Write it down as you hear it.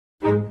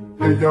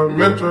Hey, young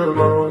mentor, I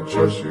don't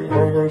trust you, I'm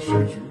gonna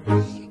shoot you.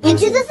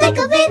 Into the thick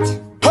of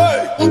it.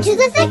 Hey! Into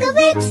the thick of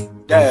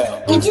it.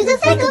 Damn. Into the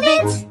thick of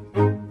it.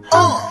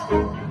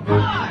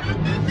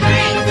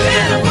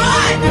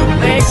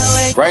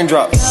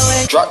 Raindrop,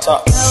 drop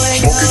top,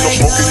 smoking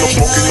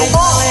no.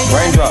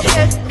 Raindrop,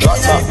 drop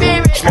top,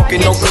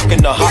 smoking no,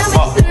 cooking the hot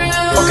pot.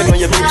 Fucking on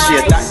your bitch,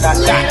 yeah, that.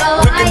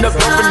 Cooking the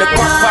dope in the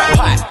crock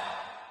pot.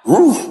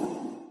 Woo.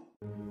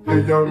 Hey,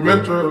 young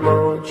mentor, I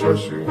don't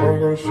trust you, I'm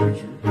gonna shoot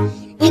you.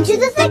 Into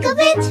the thick of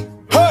it.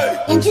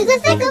 Hey! Into the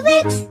thick of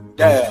it.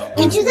 Damn.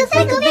 Into the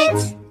thick of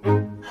it.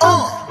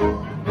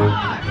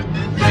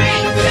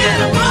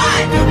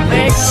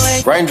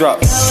 Raindrop,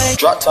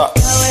 drop top,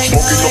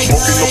 smoking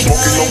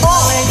no.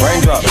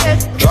 Raindrop,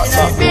 drop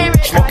top,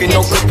 smoking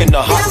no, cooking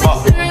the hot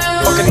pot.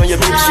 Fucking on your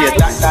bitch, yeah,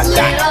 that.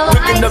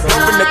 Cooking the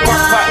dope in the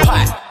crock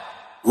pot.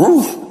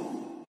 Woo.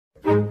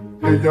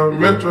 Hey, young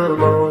mentor, I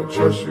don't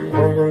trust you,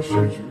 I'm gonna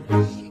shoot you.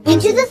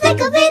 Into the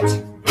thick of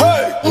it.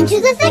 Hey! Into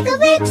the thick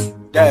of it.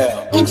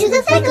 Damn. Into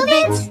the thick of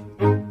it.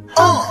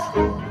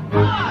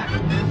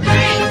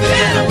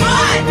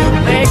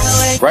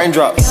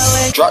 Raindrop,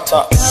 drop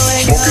top,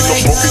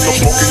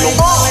 smoking no.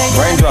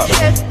 Raindrop,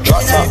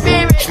 drop top,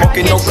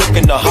 smoking no,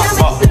 cooking the hot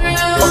pot.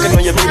 Fucking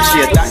on your bitch,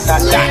 yeah, that.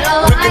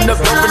 Cooking the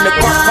dope in the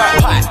crock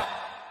pot.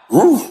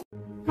 Woo.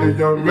 Hey,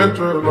 young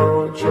mentor, I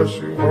don't trust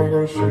you, I'm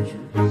gonna shoot you.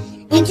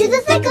 Into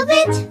the thick of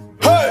it.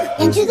 Hey!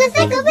 Into the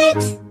thick of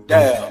it.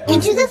 Damn.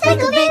 Into the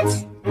thick of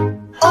it.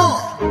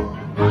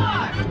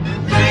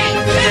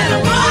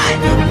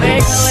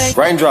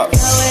 Raindrop,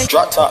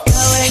 drop top,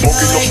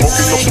 smoking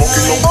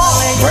no.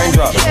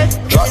 Raindrop,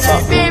 drop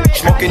top,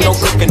 smoking no,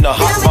 cooking the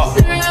hot pot.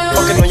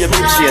 Fucking on your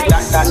bitch, yeah,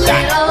 that.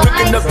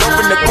 Cooking the dope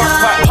in the crock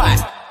pot.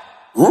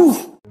 Woo.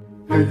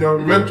 Hey,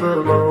 young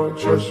mentor, I don't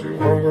trust you, I'm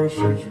gonna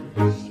shoot you.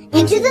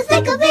 Into the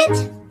thick of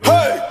it.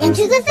 Hey!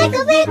 Into the thick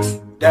of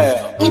it.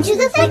 Damn. Into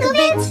the thick of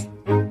it.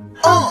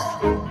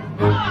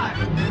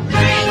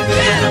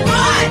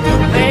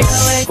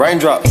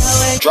 Raindrop,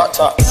 drop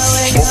top,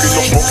 smoking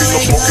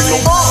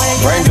no.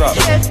 Raindrop,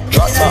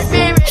 drop top,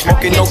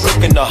 smoking no,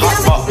 cooking the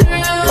hot pot.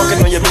 Fucking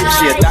on your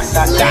bitch, yeah, that.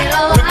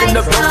 Cooking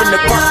the dope in the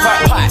crock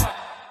pot.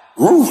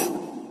 Woo.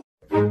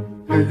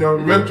 Hey,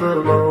 young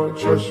mentor, I don't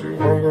trust you, I'm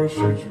gonna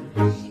shoot you.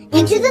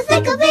 Into the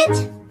thick of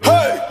it.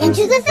 Hey!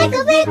 Into the thick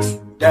of it.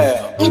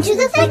 Damn. Into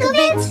the thick of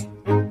it.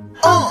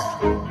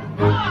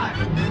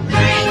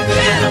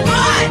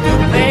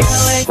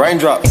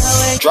 Raindrop,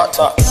 drop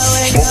top,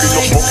 smoking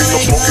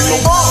no.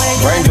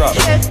 Raindrop,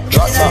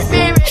 drop top,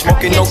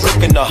 smoking no,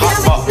 cooking the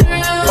hot pot.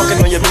 Fucking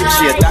on your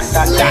bitch, yeah, that.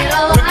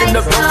 Cooking the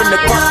dope in the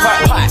crock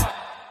pot.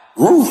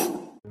 Woo.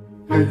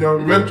 Hey,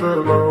 young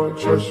mentor, I don't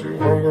trust you, I'm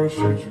gonna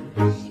shoot you.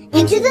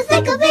 Into the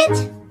thick of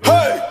it.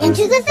 Hey!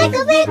 Into the thick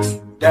of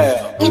it.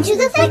 Damn. Into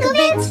the thick of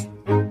it.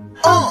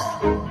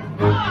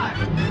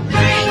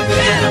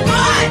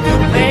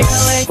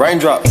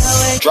 Raindrop,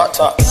 drop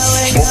top,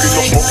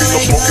 smoking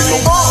no.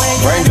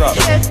 Raindrop,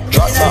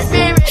 drop top,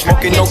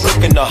 smoking no,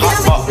 cooking the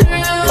hot pot.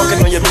 Fucking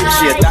on your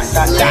bitch, yeah, that.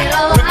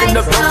 Cooking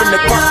the dope in the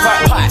crock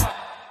pot.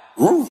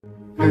 Woo.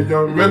 Hey,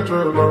 young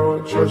mentor, I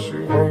don't trust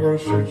you, I'm gonna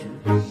shoot you.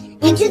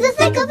 Into the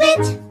thick of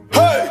it.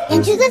 Hey!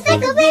 Into the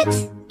thick of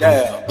it.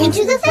 Damn.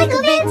 Into the thick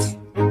of it.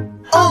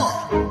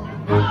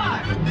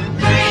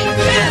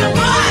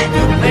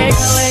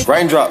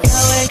 Raindrop,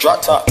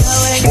 drop top,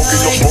 smoking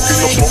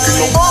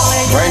no.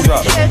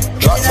 Raindrop,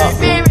 drop top,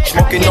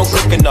 smoking no,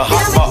 cooking the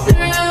hot pot.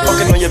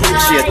 Fucking on your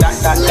bitch, yeah, that.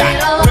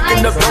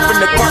 Cooking the dope in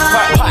the crock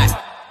pot.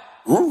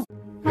 Woo.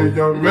 Hey,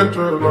 young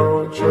mentor, I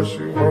don't trust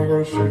you, I'm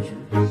gonna shoot you.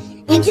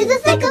 Into the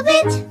thick of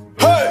it.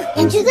 Hey!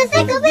 Into the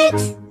thick of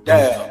it.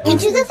 Damn.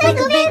 Into the thick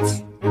of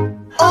it.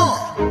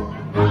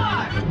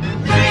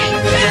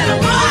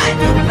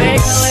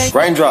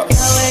 Raindrop,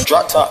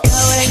 drop top,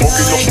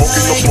 smoking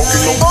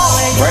no.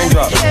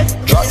 Raindrop,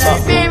 drop top,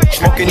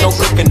 smoking no,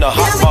 cooking the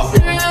hot pot.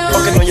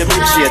 Fucking on your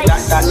bitch, yeah, that.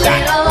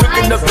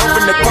 Cooking the dope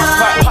in the crock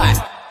pot.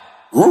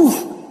 Woo.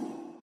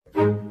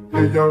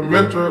 Hey, young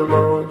mentor, I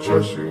don't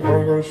trust you,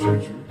 I'm gonna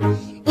shoot you.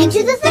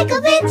 Into the thick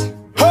of it.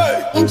 Hey!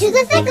 Into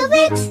the thick of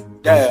it.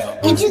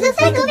 Damn. Into the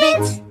thick of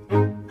it.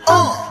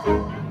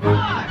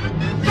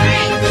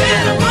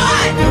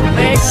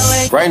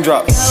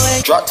 Raindrop,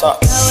 drop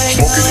top,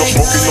 smoking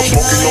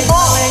no.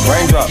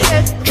 Raindrop,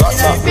 drop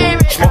top,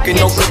 smoking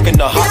no, cooking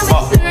the hot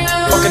pot.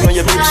 Fucking on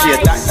your bitch,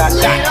 yeah, that.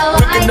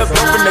 Cooking the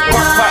dope in the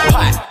crock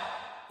pot.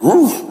 Woo.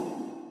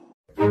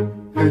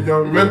 Hey,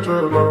 young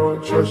mentor, I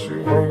don't trust you,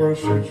 I'm gonna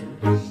shoot you.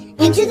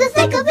 Into the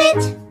thick of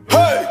it.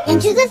 Hey!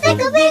 Into the thick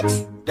of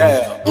it.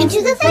 Damn.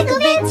 Into the thick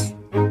of it.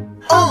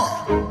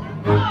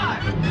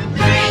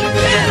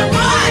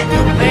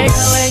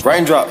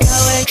 Raindrop,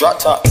 drop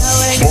top,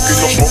 smoking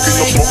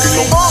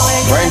no.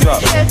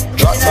 Raindrop,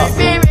 drop top,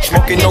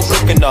 smoking no,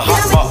 cooking the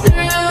hot pot.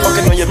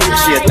 Fucking on your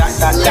bitch, yeah, that.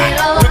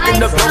 Cooking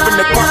the dope in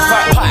the crock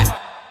pot.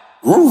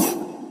 Woo.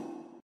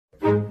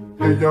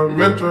 Hey, young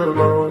mentor, I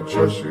don't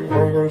trust you, I'm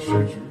gonna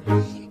shoot you.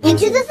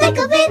 Into the thick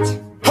of it.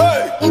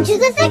 Hey! Into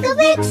the thick of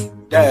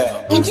it.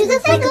 Damn. Into the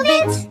thick of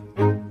it.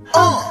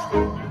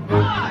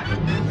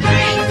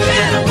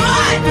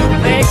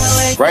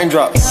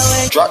 Raindrop,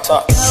 drop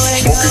top,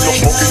 smoking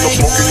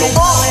no,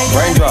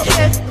 raindrop,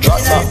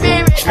 drop top,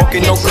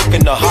 smoking no,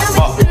 cooking the hot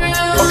pot,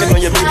 fucking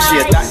on your bitch,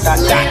 yeah, that,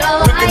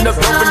 cooking the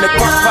dope in the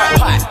crock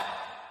pot.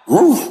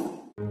 Woo.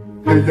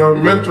 Yeah,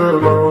 young mental,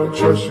 I don't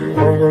trust you,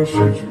 I'm gonna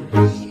shoot you.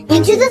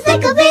 Into the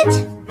thick of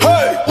it.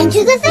 Hey,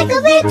 Into the thick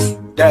of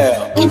it.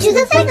 damn. Into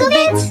the thick of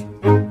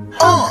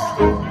it.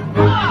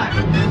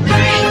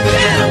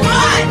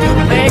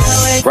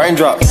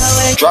 Raindrop,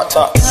 drop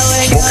top,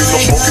 smoking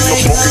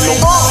no,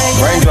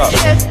 raindrop,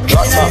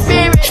 drop top,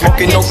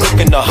 smoking no,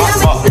 cooking the hot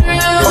pot,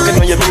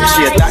 fucking on your bitch,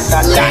 yeah, that,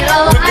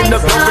 cooking the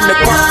dope in the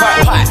crock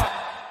pot.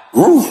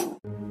 Woo.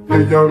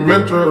 Yeah, young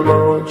mental, I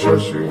don't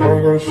trust you, I'm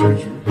gonna shoot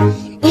you.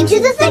 Into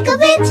the thick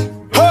of it.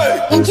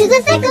 Hey, Into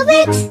the thick of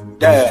it.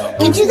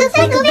 damn. Into the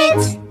thick of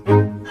it.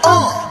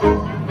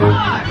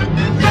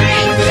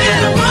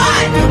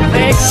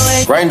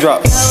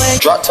 Raindrop,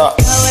 drop top,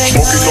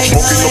 smoking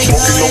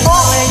no,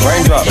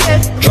 raindrop,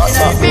 drop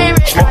top,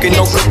 smoking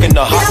no, cooking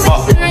the hot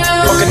pot,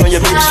 fucking on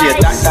your bitch, yeah,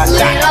 that,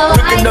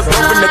 cooking the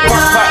dope in the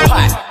crock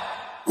pot.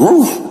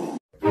 Woo.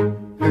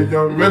 Yeah,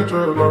 young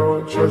mental, I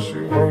don't trust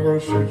you, I'm gonna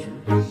shoot you.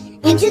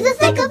 Into the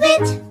thick of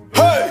it.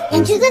 Hey,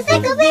 Into the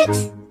thick of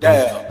it.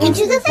 damn.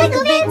 Into the thick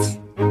of it.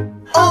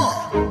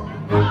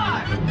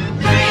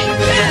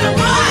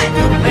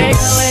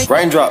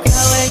 Raindrop,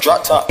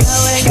 drop top,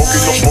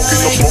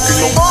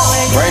 smoking no,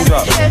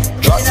 raindrop,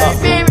 drop top,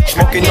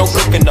 smoking no,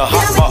 cooking the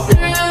hot pot,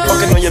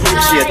 fucking on your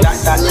bitch, yeah,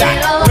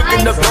 that,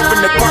 cooking the dope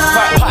in the crock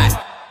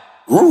pot.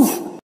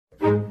 Woo.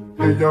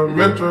 Yeah, young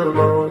mental, I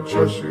don't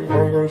trust you,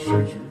 I'm gonna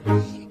shoot you.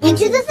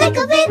 Into the thick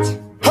of it.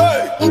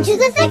 Hey, Into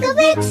the thick of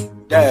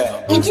it.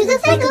 damn. Into the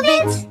thick of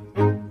it.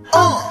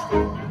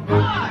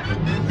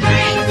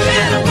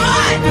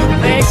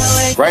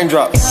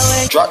 Raindrop,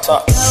 drop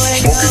top,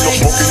 smoking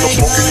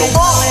no,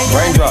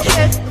 raindrop,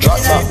 drop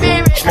top,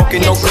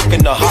 smoking no,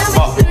 cooking the hot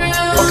pot,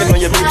 fucking on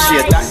your bitch,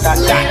 yeah,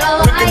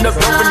 that, cooking the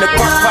dope in the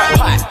crock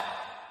pot.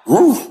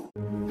 Woo.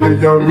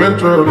 Yeah, young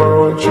mental, I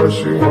don't trust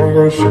you, I'm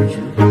gonna shoot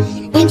you.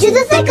 Into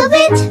the thick of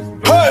it.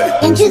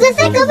 Hey, Into the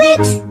thick of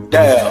it.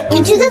 damn.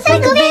 Into the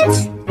thick of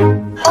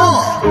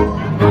it.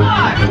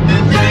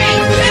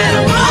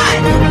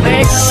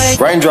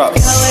 Raindrop,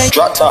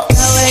 drop top,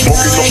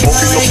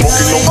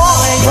 smoking no,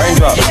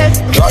 raindrop,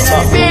 drop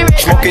top,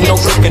 smoking no,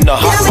 cooking the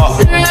hot pot,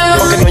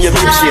 fucking on your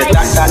bitch, yeah,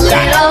 that,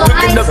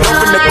 cooking the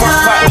dope in the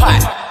crock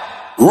pot.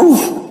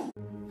 Woo.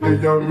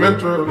 Yeah, young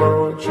mental, I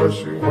don't trust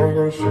you, I'm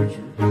gonna shoot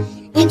you.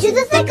 Into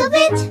the thick of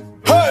it.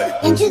 Hey,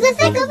 Into the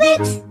thick of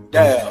it.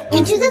 damn.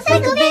 Into the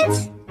thick of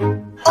it.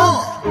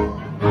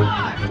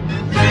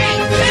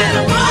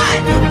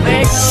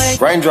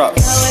 Raindrop,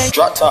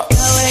 drop top,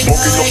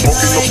 smoking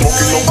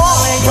no,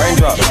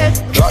 raindrop,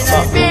 drop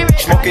top,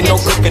 smoking no,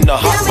 cooking the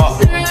hot pot,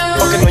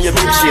 fucking on your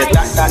bitch, yeah,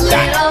 that,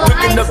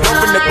 cooking the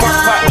dope in the crock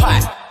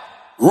pot.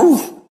 Woo.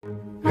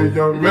 Yeah,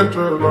 young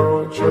mental, I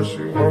don't trust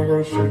you, I'm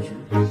gonna shoot you.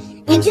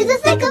 Into the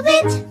thick of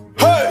it.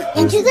 Hey,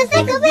 Into the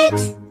thick of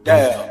it.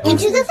 damn.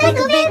 Into the thick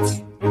of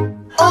it.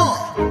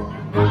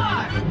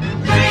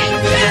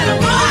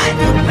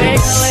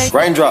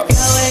 Raindrop,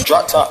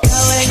 drop top,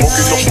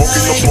 smoking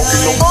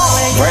no,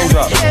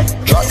 raindrop,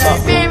 drop top,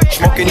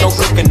 smoking no,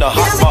 cooking the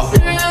hot pot,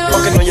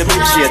 fucking on your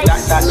bitch, yeah, that,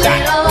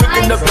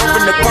 cooking the dope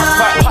in the crock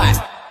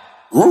pot.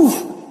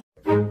 Woo.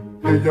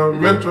 Yeah,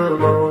 young mental, I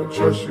don't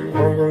trust you,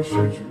 I'm gonna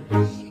shoot you.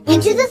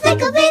 Into the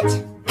thick of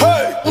it.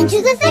 Hey,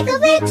 Into the thick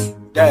of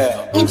it.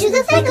 damn. Into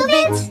the thick of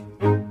it.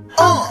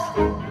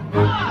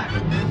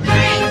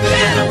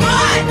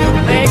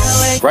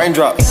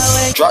 Raindrop,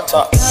 drop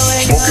top,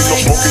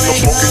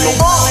 smoking no,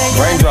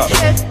 raindrop,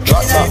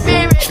 drop top,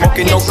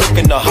 smoking no,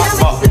 cooking the hot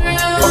pot,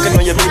 fucking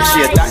on your bitch,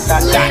 yeah, that,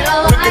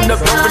 cooking the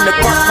dope in the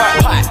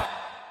crock pot.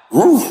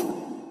 Woo.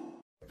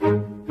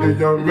 Yeah,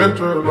 young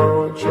mental, I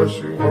don't trust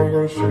you, I'm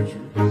gonna shoot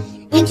you.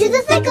 Into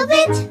the thick of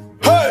it.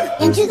 Hey,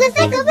 Into the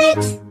thick of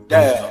it.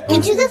 damn.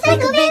 Into the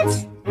thick of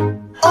it.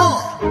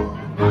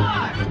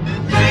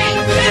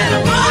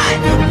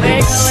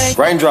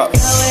 Raindrop,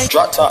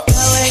 drop top,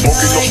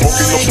 smoking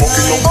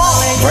no,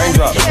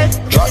 raindrop,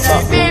 drop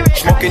top,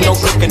 smoking no,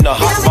 cooking the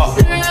hot pot,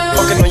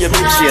 fucking on your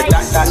bitch, yeah,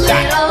 that,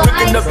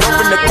 cooking the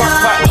dope in the crock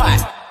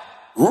pot.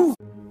 Woo.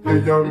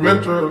 Yeah, young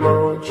mental, I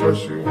don't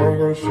trust you, I'm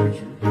gonna shoot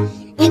you.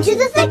 Into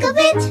the thick of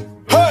it.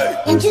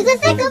 Hey, Into the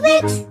thick of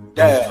it.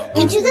 damn.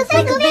 Into the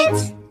thick of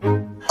it.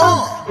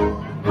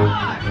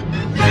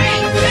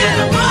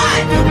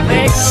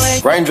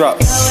 Raindrop,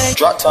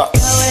 drop top,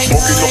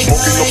 smoking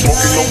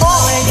no,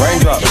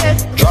 raindrop,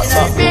 drop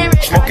top,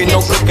 smoking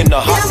no, cooking the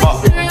hot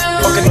pot,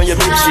 fucking on your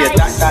bitch, yeah,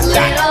 that,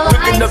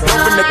 cooking the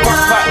dope in the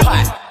crock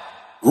pot.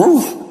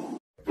 Woo.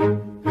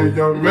 Yeah,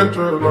 young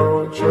mental, I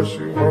don't trust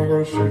you, I'm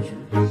gonna shoot you.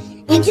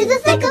 Into the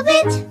thick of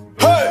it.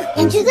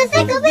 Hey, Into the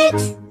thick of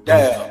it.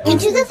 damn.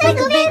 Into the thick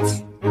of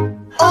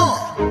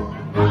it.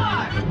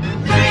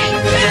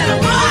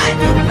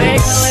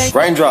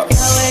 Raindrop,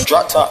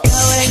 drop top,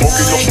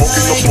 smoking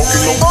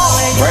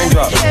no,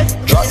 raindrop,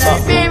 drop top,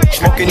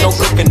 smoking no,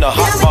 cooking the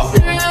hot pot,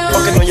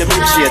 fucking on your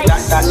bitch, yeah,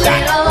 that,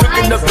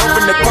 cooking the dope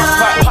in the crock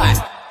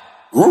pot.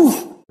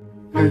 Woo.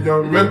 If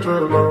you're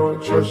mental, I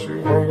don't trust you,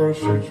 I'm gonna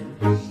shoot you.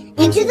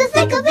 Into the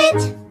thick of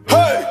it.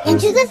 Hey!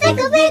 Into the thick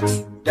of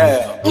it.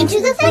 Damn. Into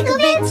the thick of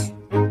it.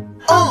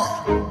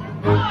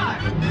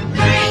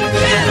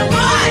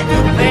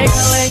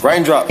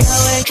 Raindrop,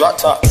 drop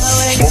top,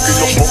 smoking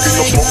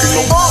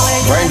no.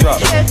 Raindrop,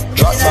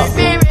 drop top,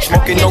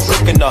 smoking no,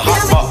 cooking the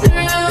hot pot.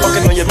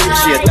 Fucking on your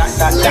bitch, yeah, that.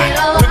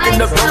 Cooking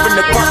the dope in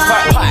the crock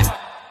pot.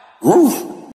 Woo.